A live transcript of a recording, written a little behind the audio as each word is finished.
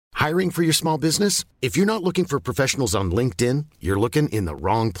Hiring for your small business? If you're not looking for professionals on LinkedIn, you're looking in the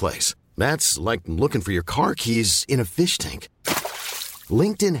wrong place. That's like looking for your car keys in a fish tank.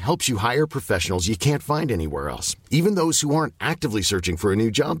 LinkedIn helps you hire professionals you can't find anywhere else, even those who aren't actively searching for a new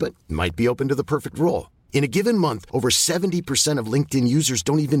job but might be open to the perfect role. In a given month, over 70% of LinkedIn users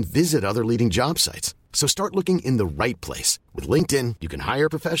don't even visit other leading job sites. So start looking in the right place. With LinkedIn, you can hire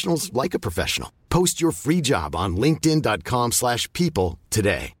professionals like a professional. Post your free job on linkedin.com/people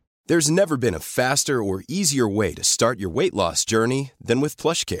today. There's never been a faster or easier way to start your weight loss journey than with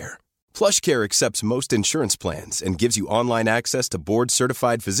PlushCare. PlushCare accepts most insurance plans and gives you online access to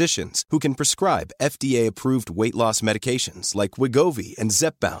board-certified physicians who can prescribe FDA-approved weight loss medications like Wegovy and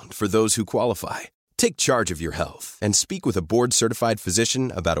Zepbound for those who qualify. Take charge of your health and speak with a board-certified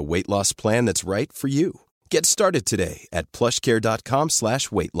physician about a weight loss plan that's right for you. Get started today at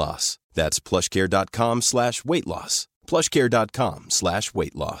plushcare.com/weight loss. That's plushcare.com/weight loss.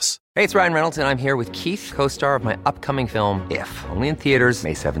 plushcare.com/weight loss. Hey, it's Ryan Reynolds, and I'm here with Keith, co-star of my upcoming film, If, only in theaters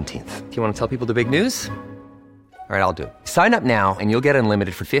May 17th. Do you want to tell people the big news? All right, I'll do it. Sign up now and you'll get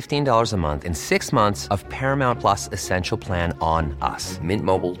unlimited for $15 a month and 6 months of Paramount Plus Essential Plan on us.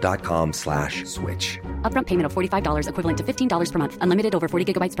 MintMobile.com/switch. Upfront payment of $45 equivalent to $15 per month. Unlimited over 40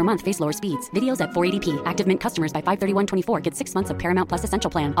 gigabytes per month. Face lower speeds. Videos at 480p. Active Mint customers by 531.24 get 6 months of Paramount Plus Essential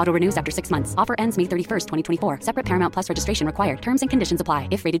Plan. Auto renews after 6 months. Offer ends May 31st, 2024. Separate Paramount Plus registration required. Terms and conditions apply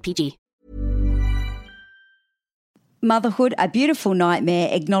if rated PG. Motherhood, A Beautiful Nightmare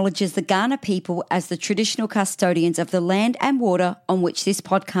acknowledges the Kaurna people as the traditional custodians of the land and water on which this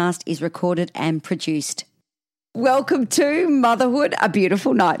podcast is recorded and produced. Welcome to Motherhood, A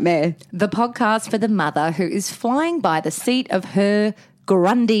Beautiful Nightmare. The podcast for the mother who is flying by the seat of her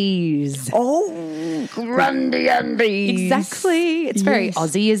Grundies. Oh, Grundies. Exactly. It's very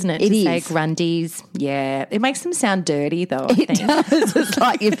Aussie, isn't it? It to say is. Grundies. Yeah. It makes them sound dirty, though, I It think. does. It's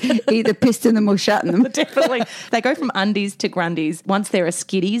like you've either pissed in them or shut in them. Definitely. They go from undies to Grundies once there are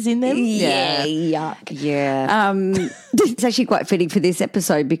skitties in them. Yeah, yuck. Yeah. It's actually quite fitting for this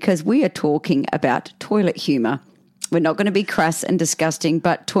episode because we are talking about toilet humour. We're not going to be crass and disgusting,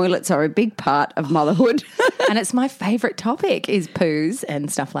 but toilets are a big part of motherhood. And it's my favourite topic is poos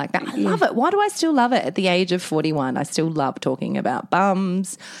and stuff like that. I love it. Why do I still love it at the age of 41? I still love talking about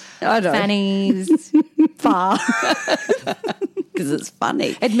bums, fannies, far. Because it's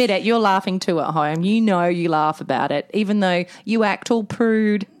funny. Admit it, you're laughing too at home. You know you laugh about it. Even though you act all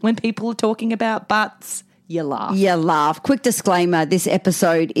prude when people are talking about butts, you laugh. You laugh. Quick disclaimer, this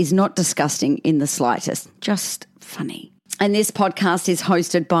episode is not disgusting in the slightest, just funny. And this podcast is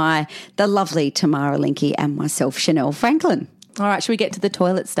hosted by the lovely Tamara Linky and myself, Chanel Franklin. All right, should we get to the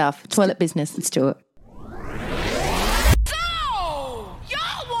toilet stuff? Toilet business. Let's do it. So,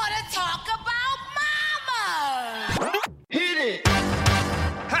 y'all want to talk about mama? Hit it!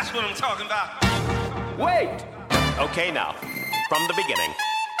 That's what I'm talking about. Wait! Okay, now, from the beginning.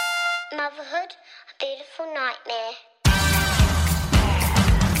 Motherhood, a beautiful nightmare.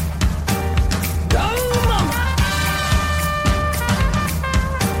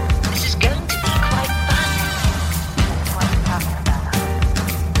 This is going to be quite fun. What are you talking about?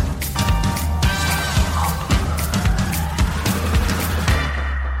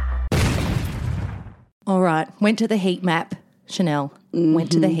 All right, went to the heat map, Chanel.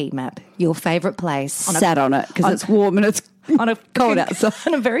 Went to the heat map. Your favourite place. Sat on it because it's warm and it's on a cold outside.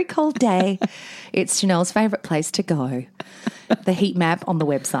 On a very cold day, it's Chanel's favourite place to go. The heat map on the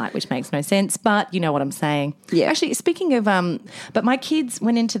website, which makes no sense, but you know what I'm saying. Yeah. Actually, speaking of, but my kids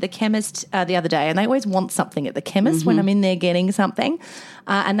went into the chemist the other day, and they always want something at the chemist when I'm in there getting something,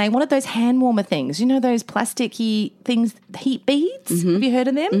 and they wanted those hand warmer things. You know those plasticky things, heat beads. Have you heard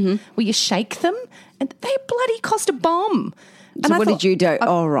of them? Where you shake them, and they bloody cost a bomb. So what did you do?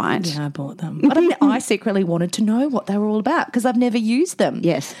 Oh, right. Yeah, I bought them. But I secretly wanted to know what they were all about because I've never used them.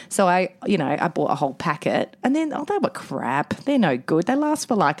 Yes. So I bought a whole packet and then, they were crap. They're no good. They last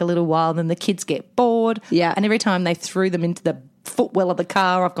for like a little while, then the kids get bored. Yeah. And every time they threw them into the footwell of the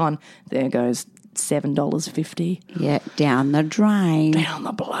car, I've gone, there goes $7.50. Yeah, down the drain. Down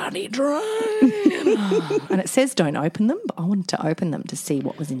the bloody drain. And it says don't open them, but I wanted to open them to see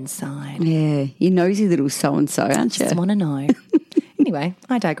what was inside. Yeah, you nosy little so-and-so, aren't you? Just want to know. Anyway,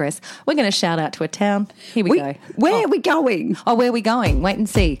 I digress. We're going to shout out to a town. Here we go. Where are we going? Oh, where are we going? Wait and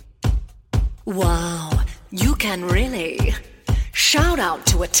see. Wow, you can really shout out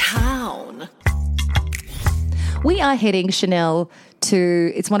to a town. We are heading, Chanel,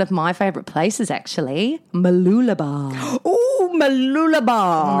 to, it's one of my favourite places actually, Mooloolaba. Oh, Mooloolaba.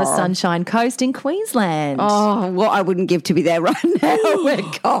 On the Sunshine Coast in Queensland. Oh, what I wouldn't give to be there right now. We're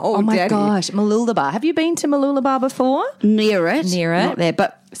cold. Oh my Daddy. gosh, Mooloolaba. Have you been to Mooloolaba before? Near it. Not there,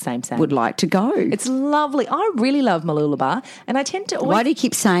 but same. would like to go. It's lovely. I really love Mooloolaba, and I tend to always... Why do you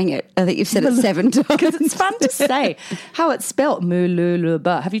keep saying it? I think you've said it 7 times. Because it's fun to say how it's spelled.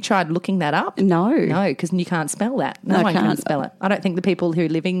 Mooloolaba. Have you tried looking that up? No. No, because you can't spell that. No I one can can't. spell it. I don't think the people who are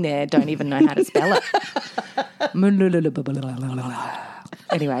living there don't even know how to spell it. Mooloolaba.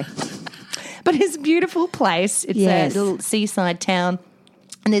 Anyway. But it's a beautiful place. It's a little seaside town.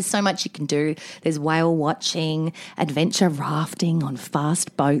 And there's so much you can do. There's whale watching, adventure rafting on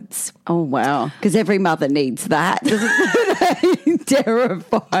fast boats. Oh, wow. Because every mother needs that, doesn't it?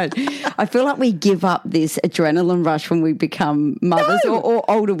 Terrified. I feel like we give up this adrenaline rush when we become mothers or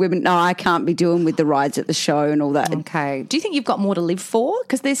older women. No, I can't be doing with the rides at the show and all that. Okay. Do you think you've got more to live for?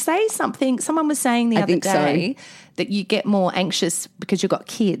 Because they say something, someone was saying the other day that you get more anxious because you've got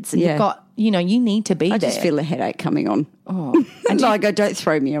kids and you've got, you need to be there. I just feel a headache coming on. Oh. And I go, don't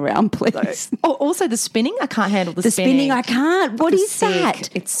throw me around, please. Oh, also the spinning. I can't handle the spinning. The spinning, I can't. What is that?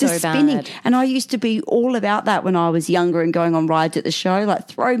 It's so spinning. bad. And I used to be all about that when I was younger and going on rides at the show, like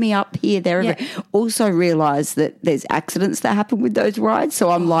throw me up here, there. Yeah. Also realise that there's accidents that happen with those rides. So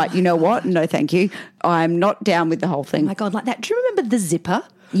I'm like, you know what? No, thank you. I'm not down with the whole thing. Oh, my God, like that. Do you remember the zipper?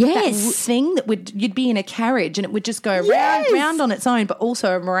 Yes. That thing that you'd be in a carriage and it would just go round on its own, but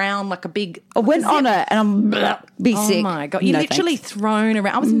also around like a big... I went on it and I'm sick. Oh, my God. You're literally thrown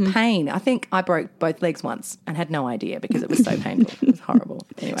around. I was in pain. I think I broke both legs once and had no idea because it was so painful. It was horrible.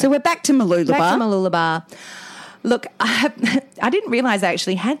 Anyway. So we're back to Mooloolaba. Back to Mooloolaba. Look, I didn't realise I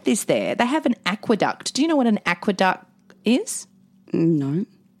actually had this there. They have an aqueduct. Do you know what an aqueduct is? No.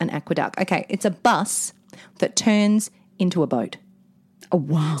 An aqueduct. Okay, it's a bus that turns into a boat. Oh,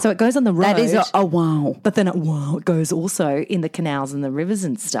 wow. So it goes on the road. That is a wow. But then it goes also in the canals and the rivers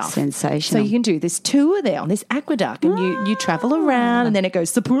and stuff. Sensational. So you can do this tour there on this aqueduct and you travel around and then it goes,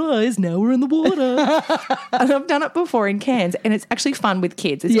 surprise, now we're in the water. And I've done it before in Cairns and it's actually fun with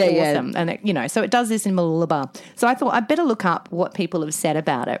kids. It's awesome. And, so it does this in Mooloolaba. So I thought I'd better look up what people have said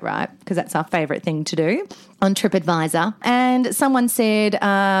about it, right? Because that's our favourite thing to do on TripAdvisor. And someone said,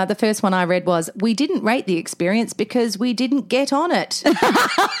 the first one I read was, we didn't rate the experience because we didn't get on it. And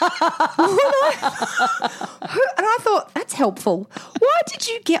I thought, that's helpful. Why did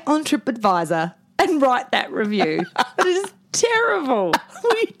you get on TripAdvisor and write that review? That is terrible.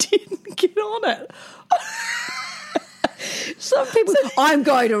 We didn't get on it. Some people, I'm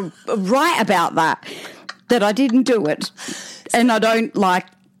going to write about that I didn't do it and I don't like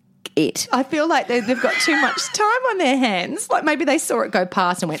it. I feel like they've got too much time on their hands. Like maybe they saw it go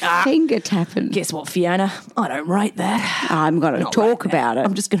past and went, finger tapping. Guess what, Fiona? I don't rate that. I'm going to talk about it.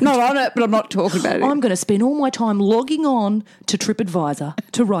 I'm just going to... Not on it, but I'm not talking about it. I'm going to spend all my time logging on to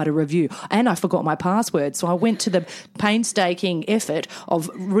TripAdvisor to write a review. And I forgot my password, so I went to the painstaking effort of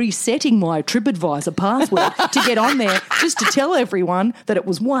resetting my TripAdvisor password to get on there just to tell everyone that it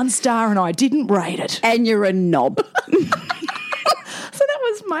was 1 star and I didn't rate it. And you're a knob. So that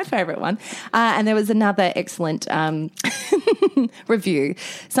was my favourite one. And there was another excellent review.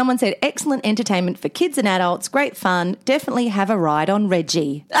 Someone said, excellent entertainment for kids and adults, great fun, definitely have a ride on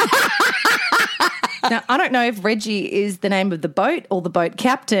Reggie. Now, I don't know if Reggie is the name of the boat or the boat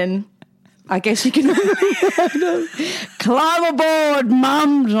captain. I guess you can... Climb aboard,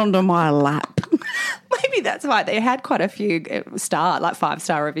 mum's under my lap. Maybe that's why they had quite a few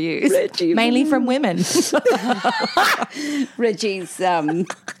 5-star reviews. Reggie. Mainly from women. Reggie's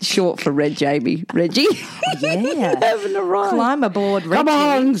short for Red Jamie. Reggie. Yeah. Having a ride. Climb aboard, Reggie. Come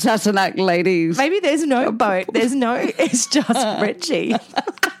on, Sassenach ladies. Maybe there's no boat. It's just Reggie.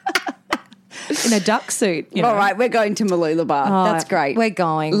 In a duck suit. All right, we're going to Mooloolaba. Oh, that's great. We're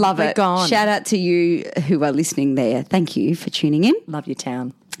going. Love We're it. gone. Shout out to you who are listening there. Thank you for tuning in. Love your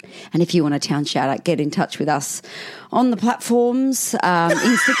town. And if you want a town shout out, get in touch with us on the platforms,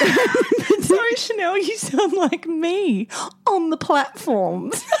 Instagram. Sorry, Chanel, you sound like me on the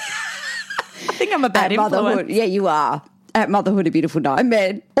platforms. I think I'm a bad influence. Motherhood. Yeah, you are. At Motherhood a Beautiful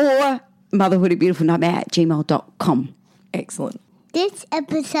Nightmare or motherhoodabeautifulnightmare@gmail.com. Excellent. This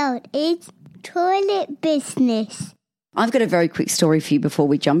episode is Toilet Business. I've got a very quick story for you before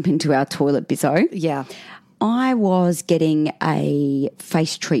we jump into our toilet bizzo. Yeah. I was getting a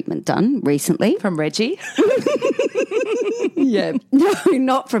face treatment done recently. From Reggie? Yeah. No,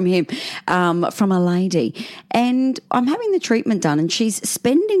 not from him, from a lady. And I'm having the treatment done and she's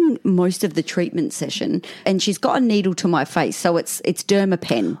spending most of the treatment session and she's got a needle to my face. So it's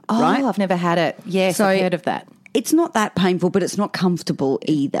Dermapen, right? Oh, I've never had it. Yes, So- I've heard of that. It's not that painful, but it's not comfortable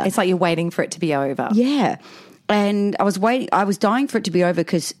either. It's like you're waiting for it to be over. Yeah. And I was dying for it to be over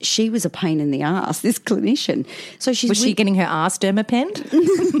because she was a pain in the ass, this clinician. So Was she getting her ass dermapenned?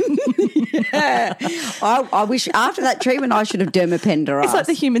 Yeah. I wish after that treatment I should have dermapenned her It's ass. like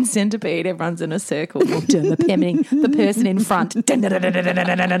the human centipede. Everyone's in a circle, dermapenning the person in front.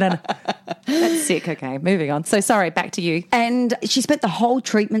 That's sick. Okay, moving on. So sorry, back to you. And she spent the whole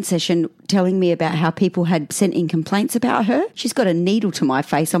treatment session telling me about how people had sent in complaints about her. She's got a needle to my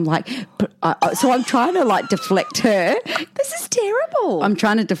face. I'm like, so I'm trying to like deflect her. This is terrible. I'm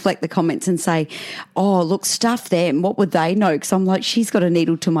trying to deflect the comments and say, oh, look, stuff them. What would they know? Because I'm like, she's got a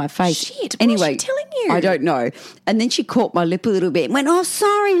needle to my face. Shit, what anyway, is she telling you? I don't know. And then she caught my lip a little bit and went, oh,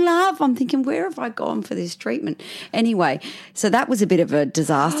 sorry, love. I'm thinking, where have I gone for this treatment? Anyway, so that was a bit of a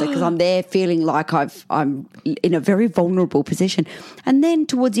disaster because I'm there feeling like I'm in a very vulnerable position. And then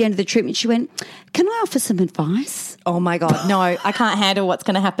towards the end of the treatment, she went, can I offer some advice? Oh, my God. No, I can't handle what's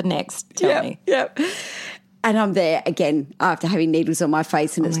going to happen next. Tell me. Yep. And I'm there again after having needles on my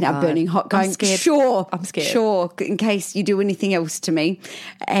face and it's now burning hot, going, I'm scared. Sure, I'm scared. Sure, in case you do anything else to me.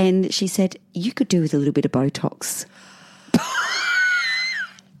 And she said, you could do with a little bit of Botox.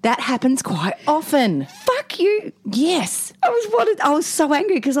 That happens quite often. Fuck you. Yes. I was so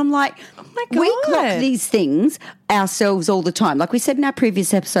angry because I'm like, oh my God. We clock these things ourselves all the time. Like we said in our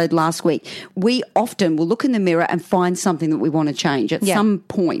previous episode last week, we often will look in the mirror and find something that we want to change at some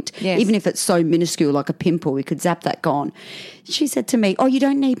point. Yes. Even if it's so minuscule like a pimple, we could zap that gone. She said to me, oh, you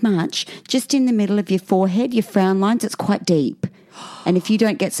don't need much. Just in the middle of your forehead, your frown lines, it's quite deep. And if you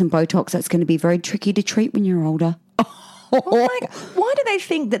don't get some Botox, that's going to be very tricky to treat when you're older. Oh my God. Why do they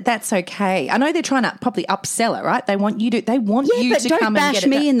think that that's okay? I know they're trying to probably upsell it, right? They want you to come and get it. But don't bash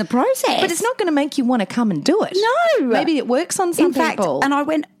me in the process. But it's not going to make you want to come and do it. No. Maybe it works on some people. And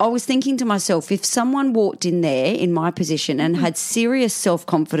I was thinking to myself, if someone walked in there in my position and had serious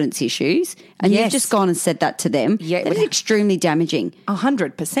self-confidence issues and you've just gone and said that to them, that is extremely damaging.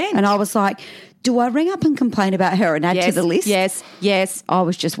 100%. And I was like, do I ring up and complain about her and add to the list? Yes. I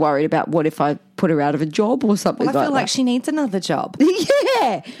was just worried about what if I put her out of a job or something like that. I feel like she needs another job.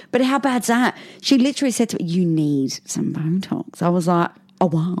 Yeah. But how bad's that? She literally said to me, you need some Botox. I was like, oh,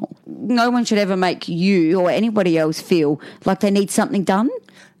 wow. No one should ever make you or anybody else feel like they need something done.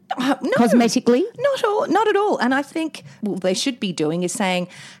 No, cosmetically? Not at all. And I think what they should be doing is saying,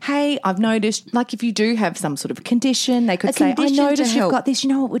 hey, I've noticed, like if you do have some sort of condition, they could say, I noticed you've got this, you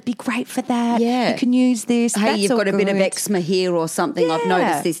know, it would be great for that. Yeah. You can use this. Hey, That's you've got a bit of good. eczema here or something. Yeah. I've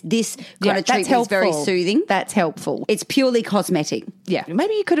noticed this. This kind of treatment is very soothing. That's helpful. It's purely cosmetic. Yeah.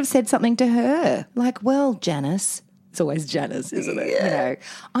 Maybe you could have said something to her like, well, Janice. It's always Janice, isn't it? Yeah. You know,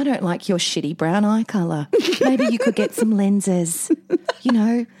 I don't like your shitty brown eye colour. Maybe you could get some lenses, you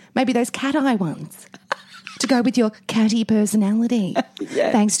know, maybe those cat eye ones to go with your catty personality.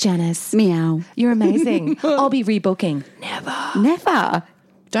 Yeah. Thanks, Janice. Meow. You're amazing. I'll be rebooking. Never.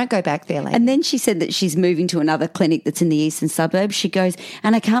 Don't go back there, lady. And then she said that she's moving to another clinic that's in the eastern suburbs. She goes,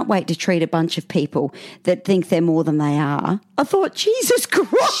 and I can't wait to treat a bunch of people that think they're more than they are. I thought, Jesus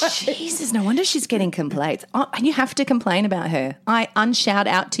Christ. Jesus, no wonder she's getting complaints. Oh, you have to complain about her. I unshout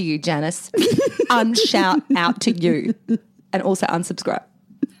out to you, Janice. Unshout out to you. And also unsubscribe.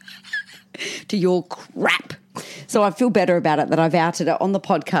 To your crap. So I feel better about it that I've outed it on the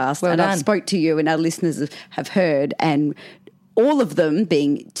podcast. Well and done. I've spoke to you and our listeners have heard, and all of them,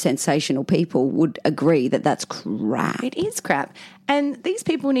 being sensational people, would agree that that's crap. It is crap. And these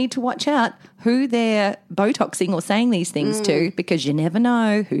people need to watch out who they're Botoxing or saying these things to, because you never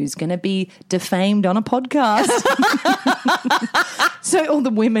know who's going to be defamed on a podcast. So all the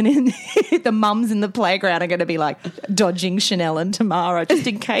women in the mums in the playground are going to be like dodging Chanel and Tamara just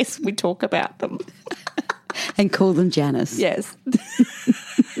in case we talk about them. And call them Janice. Yes.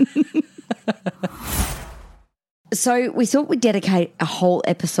 So we thought we'd dedicate a whole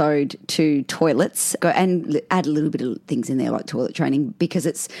episode to toilets and add a little bit of things in there like toilet training because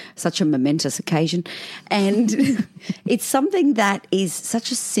it's such a momentous occasion. And it's something that is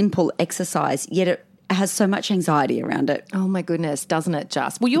such a simple exercise, yet it has so much anxiety around it. Oh, my goodness, doesn't it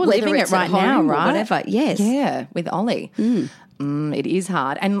just? Well, you're Whether living it it's at right now, home or right? whatever, yes. Yeah, with Ollie. It is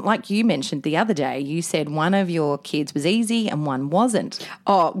hard. And like you mentioned the other day, you said one of your kids was easy and one wasn't.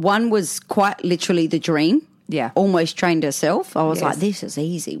 Oh, one was quite literally the dream. Yeah. Almost trained herself. I was Yes. like, this is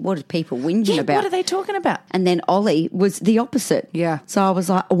easy. What are people whinging about? What are they talking about? And then Ollie was the opposite. Yeah. So I was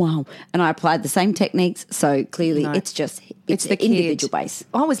like, oh, wow. And I applied the same techniques. So clearly No. it's the kid. individual base.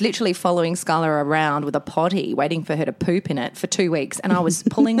 I was literally following Skylar around with a potty, waiting for her to poop in it for 2 weeks. And I was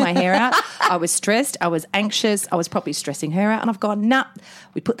pulling my hair out. I was stressed. I was anxious. I was probably stressing her out. And I've gone, nah.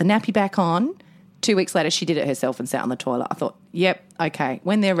 We put the nappy back on. 2 weeks later, she did it herself and sat on the toilet. I thought, yep, okay.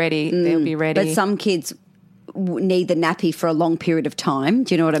 When they're ready, they'll be ready. But some kids need the nappy for a long period of time.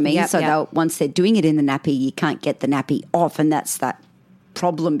 Do you know what I mean? Yep, So yep. once they're doing it in the nappy, you can't get the nappy off, and that's that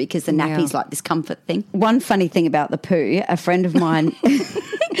problem because the nappy's like this comfort thing. One funny thing about the poo, a friend of mine...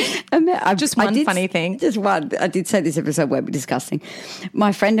 Just one funny thing. Just one. I did say this episode won't be disgusting.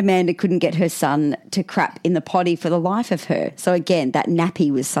 My friend Amanda couldn't get her son to crap in the potty for the life of her. So again, that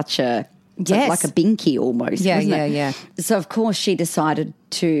nappy was such a... Yes. Like a binky almost, wasn't it? Yeah. So, of course, she decided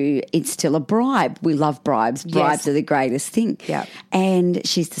to instill a bribe. We love bribes. Bribes are the greatest thing. Yeah. And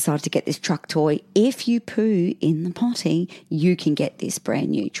she's decided to get this truck toy. If you poo in the potty, you can get this brand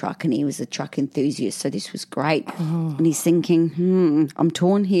new truck. And he was a truck enthusiast, so this was great. Oh. And he's thinking, I'm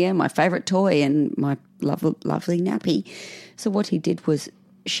torn here, my favourite toy and my lovely nappy. So what he did was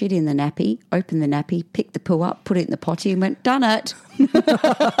shit in the nappy, opened the nappy, picked the poo up, put it in the potty and went, done it. She's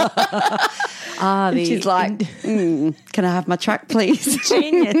like, can I have my truck, please?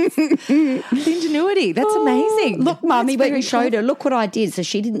 Genius. The ingenuity. That's amazing. Look, Mummy, That's but you very showed her. Look what I did. So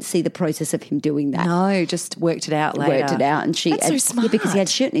she didn't see the process of him doing that. No, just worked it out later. Worked it out. And That's so smart. Yeah, because he had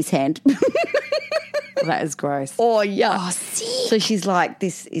shit in his hand. That is gross. Oh, yeah. Oh, sick. So she's like,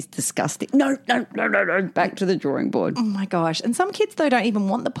 this is disgusting. No. Back to the drawing board. Oh, my gosh. And some kids, though, don't even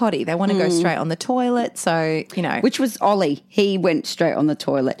want the potty. They want to go straight on the toilet. So, you know. Which was Ollie. He went straight on the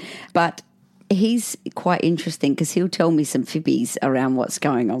toilet. But he's quite interesting because he'll tell me some fibbies around what's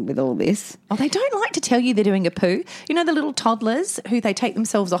going on with all this. Oh, they don't like to tell you they're doing a poo. You know the little toddlers who they take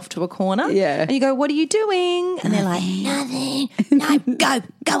themselves off to a corner? Yeah. And you go, what are you doing? And they're like, nothing. No,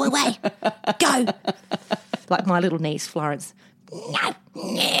 go away. Go. Like my little niece, Florence. No,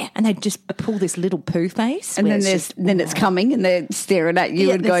 yeah. And they just pull this little poo face. And then it's coming and they're staring at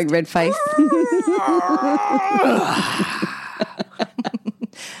you and going red face.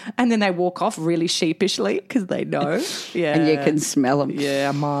 And then they walk off really sheepishly because they know. Yeah. And you can smell them. Yeah,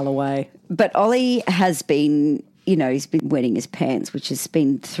 a mile away. But Ollie has been, he's been wetting his pants, which has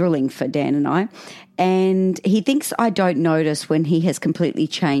been thrilling for Dan and I. And he thinks I don't notice when he has completely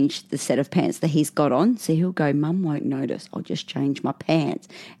changed the set of pants that he's got on. So he'll go, Mum won't notice. I'll just change my pants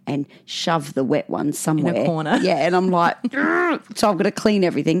and shove the wet one somewhere. In a corner. Yeah, and I'm like, so I've got to clean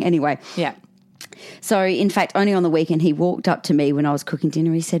everything. Anyway. Yeah. So, in fact, only on the weekend he walked up to me when I was cooking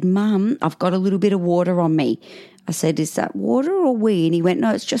dinner. He said, Mum, I've got a little bit of water on me. I said, is that water or wee? And he went,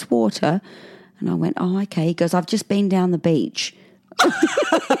 no, it's just water. And I went, oh, okay. He goes, I've just been down the beach.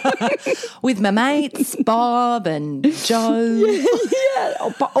 With my mates, Bob and Joe.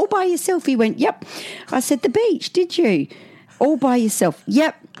 Yeah, all by yourself. He went, yep. I said, the beach, did you? All by yourself.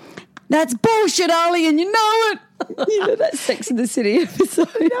 Yep. That's bullshit, Ollie, and you know it. You know that Sex and the City episode?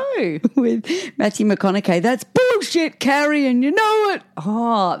 No. With Matthew McConaughey. That's bullshit, Carrie, and you know it.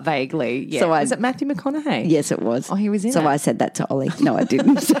 Oh, vaguely. Yeah. So was it Matthew McConaughey? Yes, it was. Oh, he was in it. So I said that to Ollie. No, I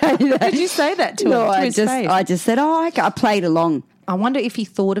didn't say that. Did you say that to him? No, To I his face? just said, I played along. I wonder if he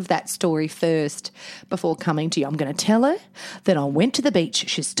thought of that story first before coming to you. I'm going to tell her that I went to the beach.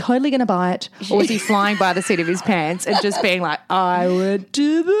 She's totally going to buy it. Or was he flying by the seat of his pants and just being like, I went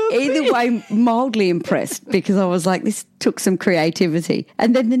to the beach. Either way, mildly impressed because I was like, this took some creativity.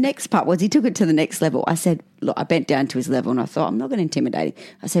 And then the next part was he took it to the next level. I said, look, I bent down to his level and I thought, I'm not going to intimidate him.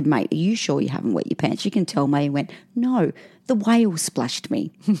 I said, mate, are you sure you haven't wet your pants? You can tell me. He went, no, the whale splashed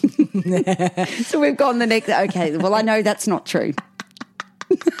me. So we've gone the next, okay, well, I know that's not true.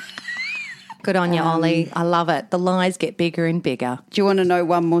 Good on you, Ollie. I love it. The lies get bigger and bigger. Do you want to know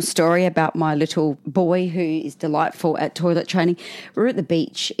one more story about my little boy who is delightful at toilet training? We were at the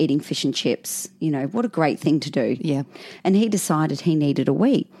beach eating fish and chips. What a great thing to do. Yeah. And he decided he needed a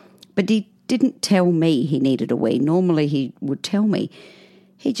wee. But he didn't tell me he needed a wee. Normally he would tell me.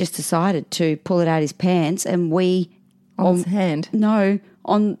 He just decided to pull it out of his pants and wee on his hand. No,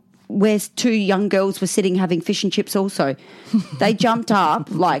 on where two young girls were sitting having fish and chips also. They jumped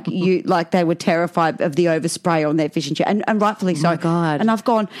up like they were terrified of the overspray on their fish and chips, and rightfully so. Oh, my God. And I've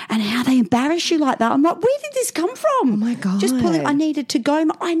gone, and how they embarrass you like that? I'm like, where did this come from? Oh, my God. Just pull it. I needed to go.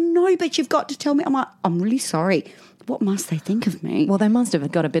 I know, but you've got to tell me. I'm like, I'm really sorry. What must they think of me? Well, they must have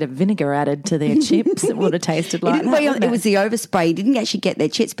got a bit of vinegar added to their chips. It would have tasted like that. It was the overspray. He didn't actually get their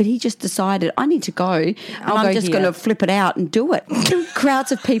chips, but he just decided, I need to go, and I'm just going to flip it out and do it.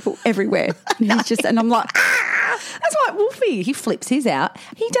 Crowds of people everywhere. And he's just, and I'm like, That's like Wolfie. He flips his out.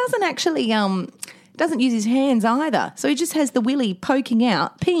 He doesn't actually doesn't use his hands either. So he just has the willy poking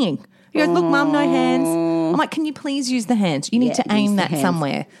out, peeing. He goes, look, Mum, no hands. I'm like, can you please use the hands? You need Yeah, to use aim the that hands.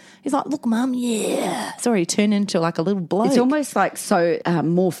 somewhere. He's like, look, Mum, yeah. Sorry, turn into like a little bloke. It's almost like so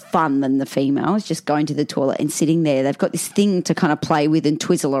more fun than the females just going to the toilet and sitting there. They've got this thing to kind of play with and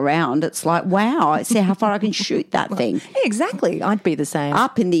twizzle around. It's like, wow, see how far I can shoot that thing. Yeah, exactly. I'd be the same.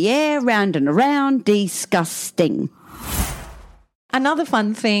 Up in the air, round and around, disgusting. Another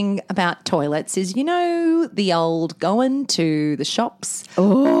fun thing about toilets is, you know, the old going to the shops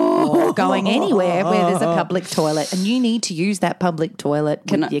or going anywhere where there's a public toilet and you need to use that public toilet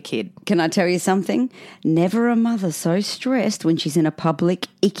with your kid. Can I tell you something? Never a mother so stressed when she's in a public,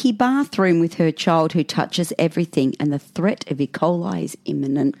 icky bathroom with her child who touches everything and the threat of E. coli is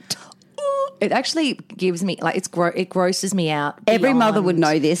imminent. It actually gives me, like, it grosses me out. Every mother would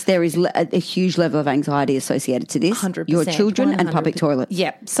beyond- know this. There is a huge level of anxiety associated to this. 100%. Your children and 100%. public toilets.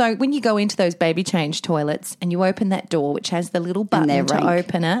 Yep. So when you go into those baby change toilets and you open that door, which has the little button they're to rank.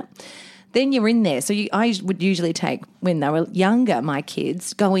 open it, then you're in there. So I would usually take, when they were younger, my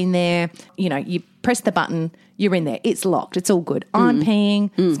kids, go in there, you know, you press the button, you're in there. It's locked. It's all good. I'm peeing.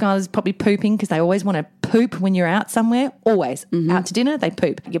 Skylar's probably pooping because they always want to poop when you're out somewhere. Always. Out to dinner, they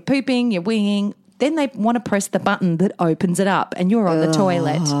poop. You're pooping, you're weeing. Then they want to press the button that opens it up and you're on the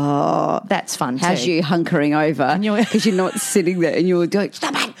toilet. That's fun too. How's you hunkering over because you're not sitting there and you're going,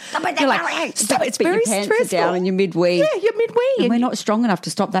 stop it, You're like, stop, it's but very your pants are stressful. down and you're mid-wee. Yeah, you're mid-wee. And we're not strong enough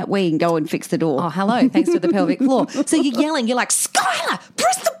to stop that wee and go and fix the door. Oh, hello, thanks to the pelvic floor. So you're yelling, you're like, Skylar,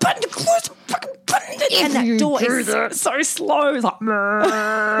 press the button to close the fucking button. And that door is so slow. It's like,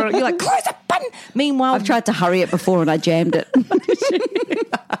 "Mrrr." You're like, close the button. Meanwhile, I've tried to hurry it before and I jammed it.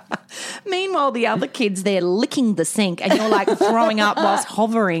 Meanwhile, the other kids, they're licking the sink and you're like throwing up whilst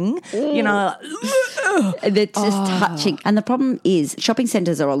hovering, you know. And they're just touching. And the problem is shopping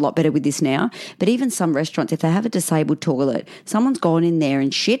centres are a lot better with this now, but even some restaurants, if they have a disabled toilet, someone's gone in there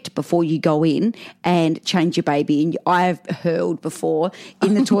and shit before you go in and change your baby. And I've hurled before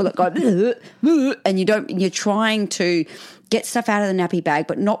in the toilet going, and you're trying to get stuff out of the nappy bag,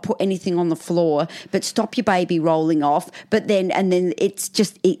 but not put anything on the floor, but stop your baby rolling off. But then it's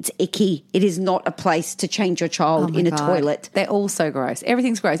icky. It is not a place to change your child in a toilet. They're all so gross.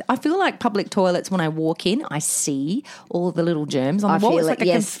 Everything's gross. I feel like public toilets, when I walk in, I see all the little germs on the wall. It's like I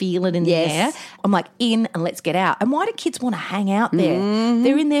can feel it in the air. I'm like, in and let's get out. And why do kids want to hang out there?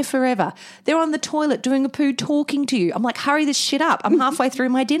 They're in there forever. They're on the toilet doing a poo talking to you. I'm like, hurry this shit up. I'm halfway through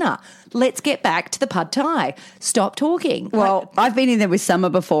my dinner. Let's get back to the pad thai. Stop talking. Well, I've been in there with Summer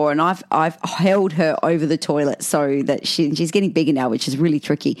before, and I've held her over the toilet so that she's getting bigger now, which is really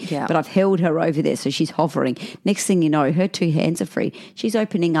tricky. Yeah. But I've held her over there, so she's hovering. Next thing you know, her two hands are free. She's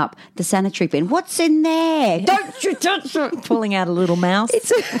opening up the sanitary bin. What's in there? Don't you touch it! Pulling out a little mouse. It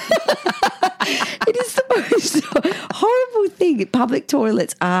is the most horrible thing. Public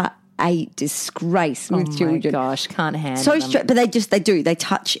toilets are a disgrace with children. Oh my gosh, can't handle So them. but they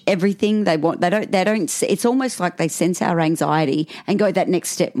touch everything they want. They don't it's almost like they sense our anxiety and go that next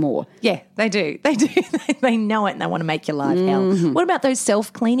step more. Yeah, they do. They know it and they want to make your life hell. What about those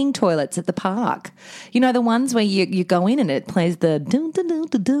self-cleaning toilets at the park? You know, the ones where you go in and it plays the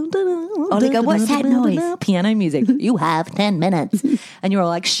Oh, they go, what's that noise? Piano music. You have 10 minutes. And you're all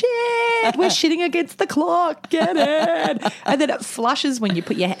like, shit, we're shitting against the clock. Get it. And then it flushes when you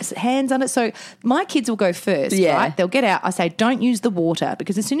put your hands on it. So my kids will go first, right? They'll get out. I say, don't use the water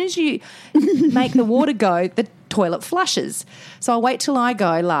because as soon as you make the water go, the toilet flushes. So I'll wait till I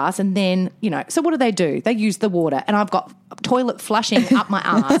go last and then, you know, so what do? They use the water and I've got toilet flushing up my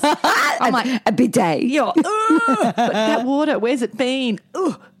ass. I'm like, a bidet. But that water, where's it been?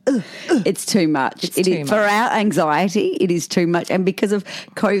 It's too much. It's too much. For our anxiety, it is too much. And because of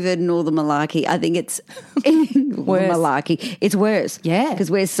COVID and all the malarkey, I think it's Worse. malarkey. It's worse. Yeah. Because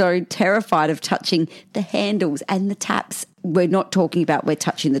we're so terrified of touching the handles and the taps. We're not talking about we're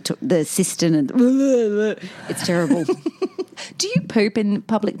touching the cistern and it's terrible. Do you poop in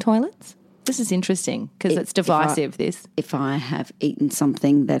public toilets? This is interesting because it's divisive, If I have eaten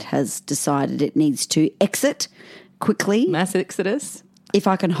something that has decided it needs to exit quickly. Mass exodus. If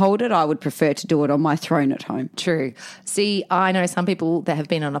I can hold it, I would prefer to do it on my throne at home. True. See, I know some people that have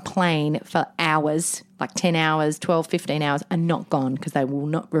been on a plane for hours, like 10 hours, 12, 15 hours, and not gone because they will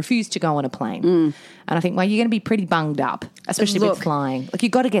not refuse to go on a plane. And I think, well, you're going to be pretty bunged up, especially with flying. Like,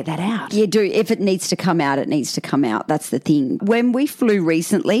 you've got to get that out. You do. If it needs to come out, it needs to come out. That's the thing. When we flew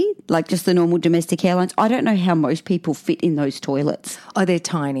recently, like just the normal domestic airlines, I don't know how most people fit in those toilets. Oh, they're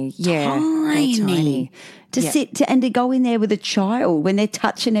tiny. Yeah. They're tiny. To sit and to go in there with a child when they're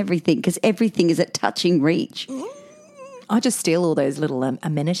touching everything because everything is at touching reach. I just steal all those little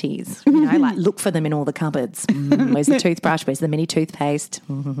amenities, like look for them in all the cupboards. Where's the toothbrush? Where's the mini toothpaste?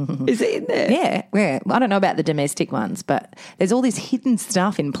 Is it in there? Yeah. Where? I don't know about the domestic ones, but there's all this hidden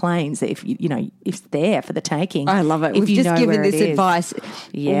stuff in planes that if it's there for the taking. I love it. If We've just given this advice.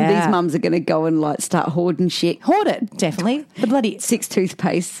 Yeah. All these mums are going to go and like start hoarding shit. Hoard it, definitely. The bloody 6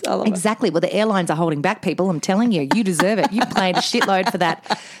 toothpastes. I love exactly. Well, the airlines are holding back people. I'm telling you, you deserve it. You paid a shitload for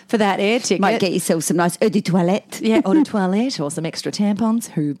that air ticket. Might get yourself some nice eau de toilette. Yeah, eau de toilette or some extra tampons.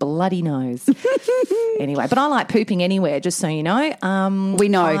 Who bloody knows? Anyway, but I like pooping anywhere, just so you know. We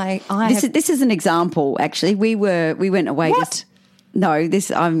know. This is an example, actually. We went away. What?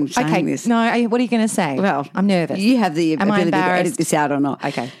 I'm saying this. No, what are you going to say? Well, I'm nervous. You have the Am I ability to embarrassed? edit this out or not.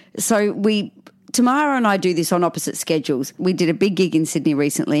 Okay. So Tamara and I do this on opposite schedules. We did a big gig in Sydney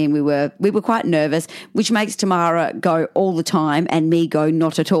recently and we were quite nervous, which makes Tamara go all the time and me go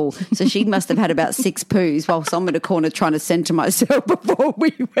not at all. So she must have had about 6 poos whilst I'm in a corner trying to center myself before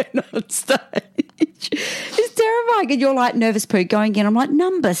we went on stage. It's terrifying. And you're like nervous poo going in. I'm like,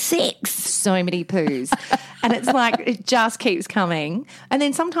 number 6. So many poos. And it's like, it just keeps coming. And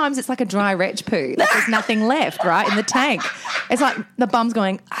then sometimes it's like a dry retch poo. Like there's nothing left, right, in the tank. It's like the bum's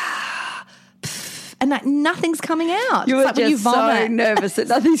going, and like nothing's coming out. You're it's like just when you vomit. so nervous that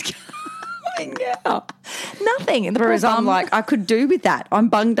nothing's coming out. Nothing. And Whereas I'm like, I could do with that. I'm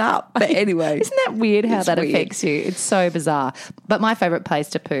bunged up. But anyway. Isn't that weird how that weird. affects you? It's so bizarre. But my favourite place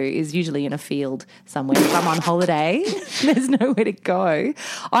to poo is usually in a field somewhere. If I'm on holiday, there's nowhere to go.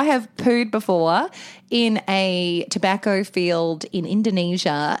 I have pooed before in a tobacco field in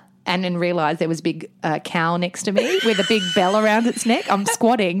Indonesia and then realised there was a big cow next to me with a big bell around its neck. I'm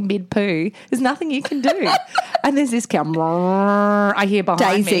squatting mid-poo. There's nothing you can do. And there's this cow, I hear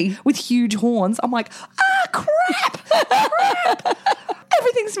behind me with huge horns. I'm like, crap.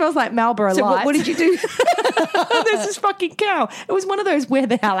 Everything smells like Marlboro Lights. What did you do? There's this fucking cow. It was one of those where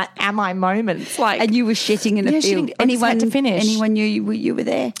the hell am I moments. Like, and you were shitting in a field. Anyone to finish? Anyone knew you were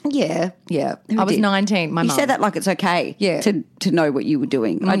there? Yeah. I was 19. My you mum. said that like it's okay. Yeah. To know what you were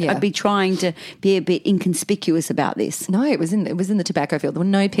doing. I'd be trying to be a bit inconspicuous about this. No, it was in the tobacco field. There were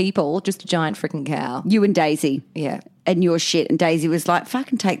no people, just a giant freaking cow. You and Daisy. Yeah. And your shit. And Daisy was like,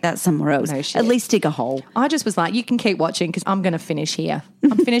 fucking take that somewhere else. No shit. At least dig a hole. I just was like, you can keep watching because I'm going to finish here.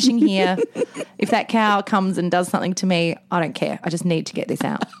 I'm finishing here. If that cow comes and does something to me, I don't care. I just need to get this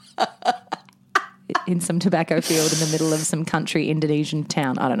out. In some tobacco field in the middle of some country Indonesian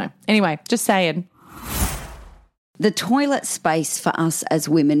town. I don't know. Anyway, just saying. The toilet space for us as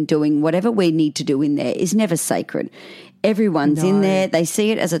women doing whatever we need to do in there is never sacred. Everyone's in there. They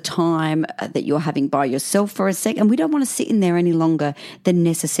see it as a time that you're having by yourself for a sec, and we don't want to sit in there any longer than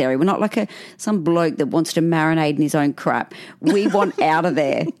necessary. We're not like some bloke that wants to marinate in his own crap. We want out of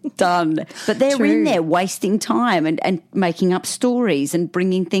there. Done. But they're in there wasting time and making up stories and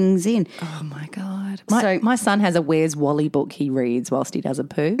bringing things in. Oh, my God. My son has a Where's Wally book he reads whilst he does a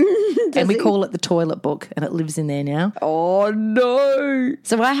poo. And we call it the toilet book, and it lives in there now. Oh, no.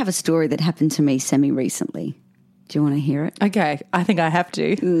 So I have a story that happened to me semi-recently. Do you want to hear it? Okay, I think I have to.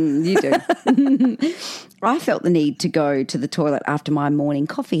 You do. I felt the need to go to the toilet after my morning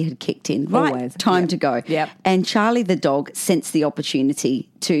coffee had kicked in. Right, always. time to go. Yep. And Charlie the dog sensed the opportunity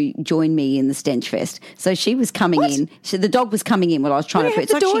to join me in the stench fest. So she was coming in. So the dog was coming in while I was trying to poo. Have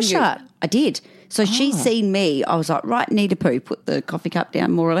the door shut? I did. So she's seen me. I was like, right, need a poo. Put the coffee cup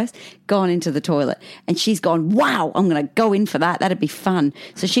down, more or less. Gone into the toilet. And she's gone, wow, I'm going to go in for that. That'd be fun.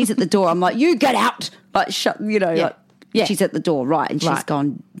 So she's at the door. I'm like, you get out. Like, shut, like, she's at the door, right. And she's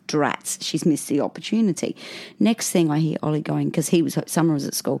gone, drats. She's missed the opportunity. Next thing I hear Ollie going, because Summer was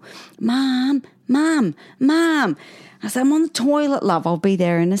at school, Mum. I said, I'm on the toilet, love. I'll be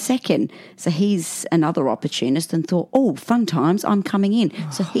there in a second. So he's another opportunist and thought, oh, fun times, I'm coming in.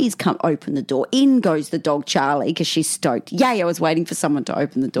 So he's come open the door. In goes the dog, Charlie, because she's stoked. Yay, I was waiting for someone to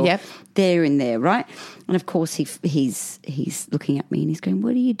open the door. Yep. They're in there, right? And, of course, he's looking at me and he's going,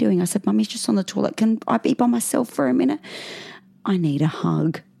 what are you doing? I said, Mummy's just on the toilet. Can I be by myself for a minute? I need a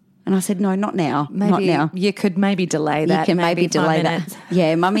hug. And I said, no, not now. Not now. You could maybe delay that. You can maybe delay that. minutes.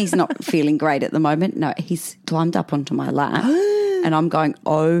 Yeah, Mummy's not feeling great at the moment. No, he's climbed up onto my lap and I'm going,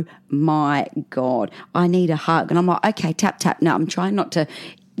 oh, my God, I need a hug. And I'm like, okay, tap, tap. No, I'm trying not to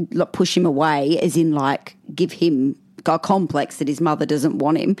push him away as in like give him a complex that his mother doesn't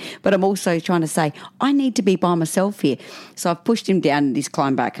want him. But I'm also trying to say, I need to be by myself here. So I've pushed him down and he's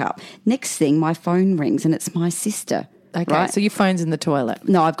climbed back up. Next thing, my phone rings and it's my sister. Okay, right? so your phone's in the toilet.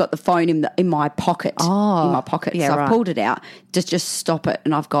 No, I've got the phone in my pocket. Oh. In my pocket. Yeah, so right. I've pulled it out to just stop it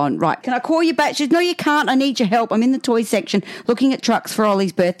and I've gone, right, can I call you back? She says, no, you can't. I need your help. I'm in the toy section looking at trucks for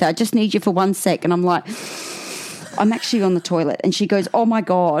Ollie's birthday. I just need you for 1 sec. And I'm like, I'm actually on the toilet. And she goes, oh, my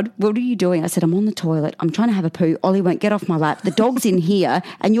God, what are you doing? I said, I'm on the toilet. I'm trying to have a poo. Ollie won't get off my lap. The dog's in here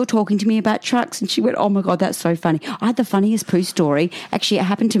and you're talking to me about trucks. And she went, oh, my God, that's so funny. I had the funniest poo story. Actually, it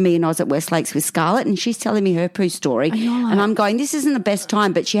happened to me and I was at West Lakes with Scarlett and she's telling me her poo story. And I'm going, this isn't the best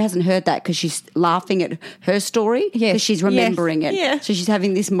time, but she hasn't heard that because she's laughing at her story because she's remembering it. Yeah. So she's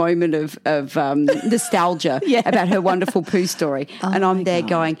having this moment of nostalgia about her wonderful poo story. And I'm there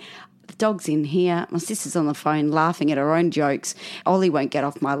going, the dog's in here. My sister's on the phone laughing at her own jokes. Ollie won't get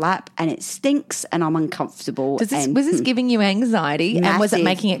off my lap and it stinks and I'm uncomfortable. Was this giving you anxiety? Massive. And was it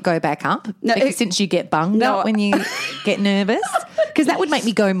making it go back up? No, since you get bunged up when you get nervous? Because that would make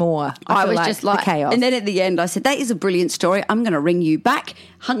me go more. I was just like chaos. And then at the end I said, that is a brilliant story. I'm going to ring you back.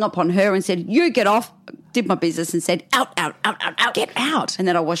 Hung up on her and said, you get off. Did my business and said, out, out, out, out, out. Get out. And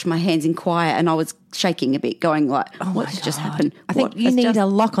then I washed my hands in quiet and I was shaking a bit going like, what's just happened? I think you need a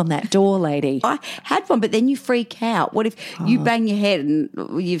lock on that door, lady. I had one, but then you freak out. What if you bang your head and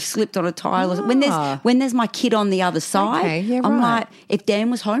you've slipped on a tile? Or when there's my kid on the other side, I'm like, if Dan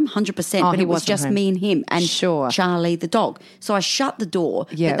was home, 100%, but it was just me and him and Charlie the dog. So I shut the door,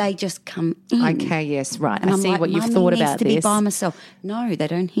 but they just come in. Okay, yes, right. And I I'm see like, what you've Mummy thought needs about to this. Be by myself. No, they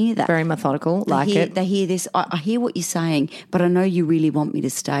don't hear that. Very methodical, They hear this. I hear what you're saying, but I know you really want me to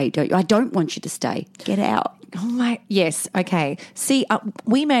stay, don't you? I don't want you to stay. Get out. Oh my, yes, okay. See,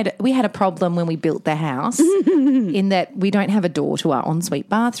 we had a problem when we built the house in that we don't have a door to our ensuite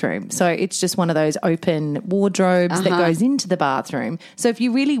bathroom. So it's just one of those open wardrobes that goes into the bathroom. So if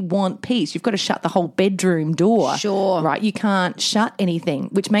you really want peace, you've got to shut the whole bedroom door. Sure. Right? You can't shut anything,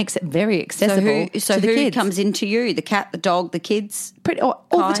 which makes it very accessible So to the who kids. comes into you? The cat, the dog, the kids? All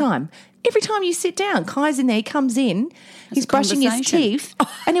the time. Every time you sit down, Kai's in there, he comes in, he's brushing his teeth,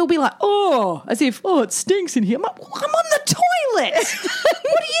 and he'll be like, as if, it stinks in here. I'm like, I'm on the toilet.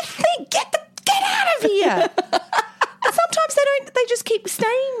 What do you think? Get out of here. And sometimes they just keep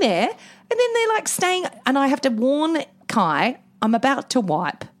staying there, and then they're like staying, and I have to warn Kai, I'm about to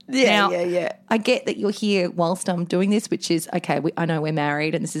wipe. Yeah. I get that you're here whilst I'm doing this, which is, okay, I know we're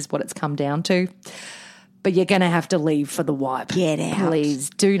married, and this is what it's come down to. But you're going to have to leave for the wipe. Get out.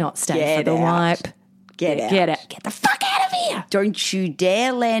 Please do not stay for the wipe. Get out. Get the fuck out of here. Don't you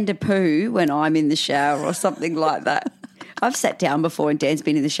dare land a poo when I'm in the shower or something like that. I've sat down before and Dan's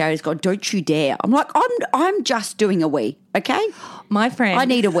been in the shower. He's gone, don't you dare. I'm like, I'm just doing a wee, okay? My friend. I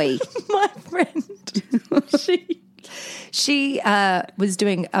need a wee. My friend. She was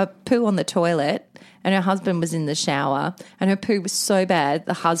doing a poo on the toilet and her husband was in the shower and her poo was so bad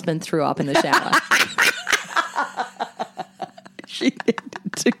the husband threw up in the shower. She needed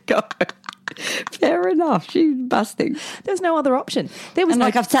to go. Fair enough. She's busting. There's no other option.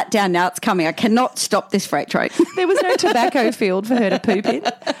 I've sat down now. It's coming. I cannot stop this freight train. There was no tobacco field for her to poop in.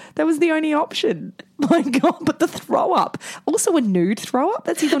 That was the only option. My God, but the throw up. Also a nude throw up.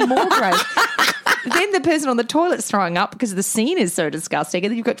 That's even more gross. Then the person on the toilet's throwing up because the scene is so disgusting,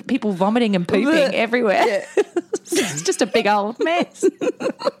 and then you've got people vomiting and pooping everywhere. Yeah. It's just a big old mess.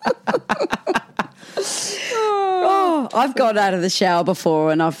 I've got out of the shower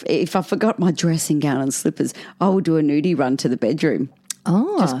before, and if I forgot my dressing gown and slippers, I will do a nudie run to the bedroom.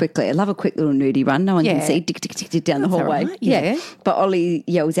 Just quickly. I love a quick little nudie run. No one can see. Tick, tick, tick, tick down the hallway. Right. Yeah. But Ollie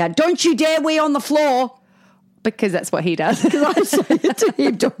yells out, don't you dare wee on the floor. Because that's what he does. Because I say it to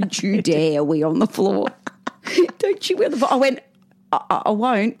him, don't you dare wee on the floor. Don't you wee on the floor. I went, I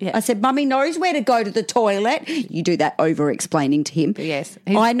won't. Yeah. I said, Mummy knows where to go to the toilet. You do that over-explaining to him. Yes.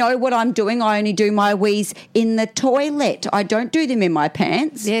 I know what I'm doing. I only do my wheeze in the toilet. I don't do them in my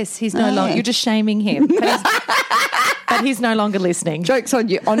pants. Yes, he's no longer. You're just shaming him. But he's no longer listening. Joke's on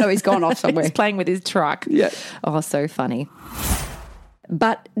you. Oh, no, he's gone off somewhere. He's playing with his truck. Yeah. Oh, so funny.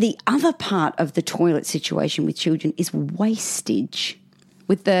 But the other part of the toilet situation with children is wastage.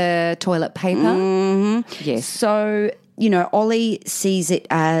 With the toilet paper? Mm-hmm. Yes. So, Ollie sees it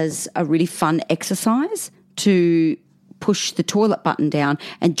as a really fun exercise to push the toilet button down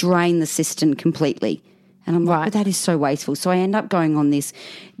and drain the cistern completely. And I'm like, but that is so wasteful. So I end up going on this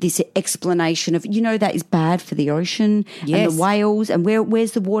explanation of, that is bad for the ocean and the whales and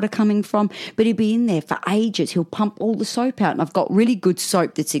where's the water coming from. But he'll be in there for ages. He'll pump all the soap out. And I've got really good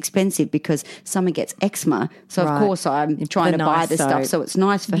soap that's expensive because Summer gets eczema. So, of course, I'm trying to buy the stuff so it's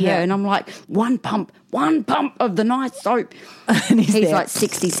nice for her. And I'm like, one pump of the nice soap. And he's like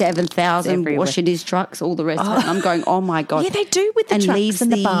 67,000 washing his trucks, all the rest of it. And I'm going, oh, my God. Yeah, they do with the trucks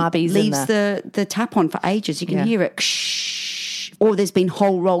and the Barbies. Leaves the tap on for ages. You can hear it Or there's been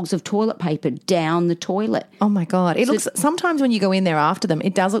whole rolls of toilet paper down the toilet. Oh my God. It looks, sometimes when you go in there after them,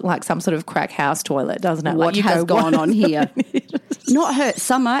 it does look like some sort of crack house toilet, doesn't it? What like you has gone on here? Not her.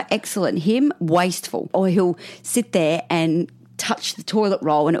 Some are excellent. Him, wasteful. Or he'll sit there and touch the toilet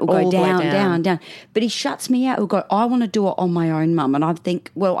roll and it will go All the way down, down. down, down. But he shuts me out. He'll go, I want to do it on my own, Mum. And I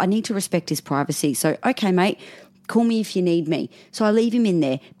think, well, I need to respect his privacy. So, okay, mate, call me if you need me. So I leave him in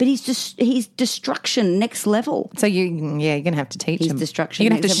there. But he's destruction next level. So you're going to have to teach him. Destruction.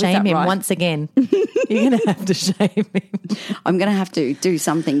 You're going to have to next level. shame Is that him right? once again. You're going to have to shame him. I'm going to have to do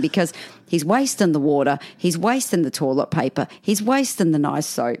something because he's wasting the water. He's wasting the toilet paper. He's wasting the nice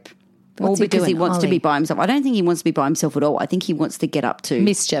soap. What's all he because he doing, wants to Ollie? be by himself. I don't think he wants to be by himself at all. I think he wants to get up to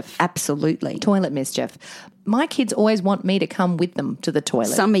Mischief. Absolutely. Toilet mischief. My kids always want me to come with them to the toilet.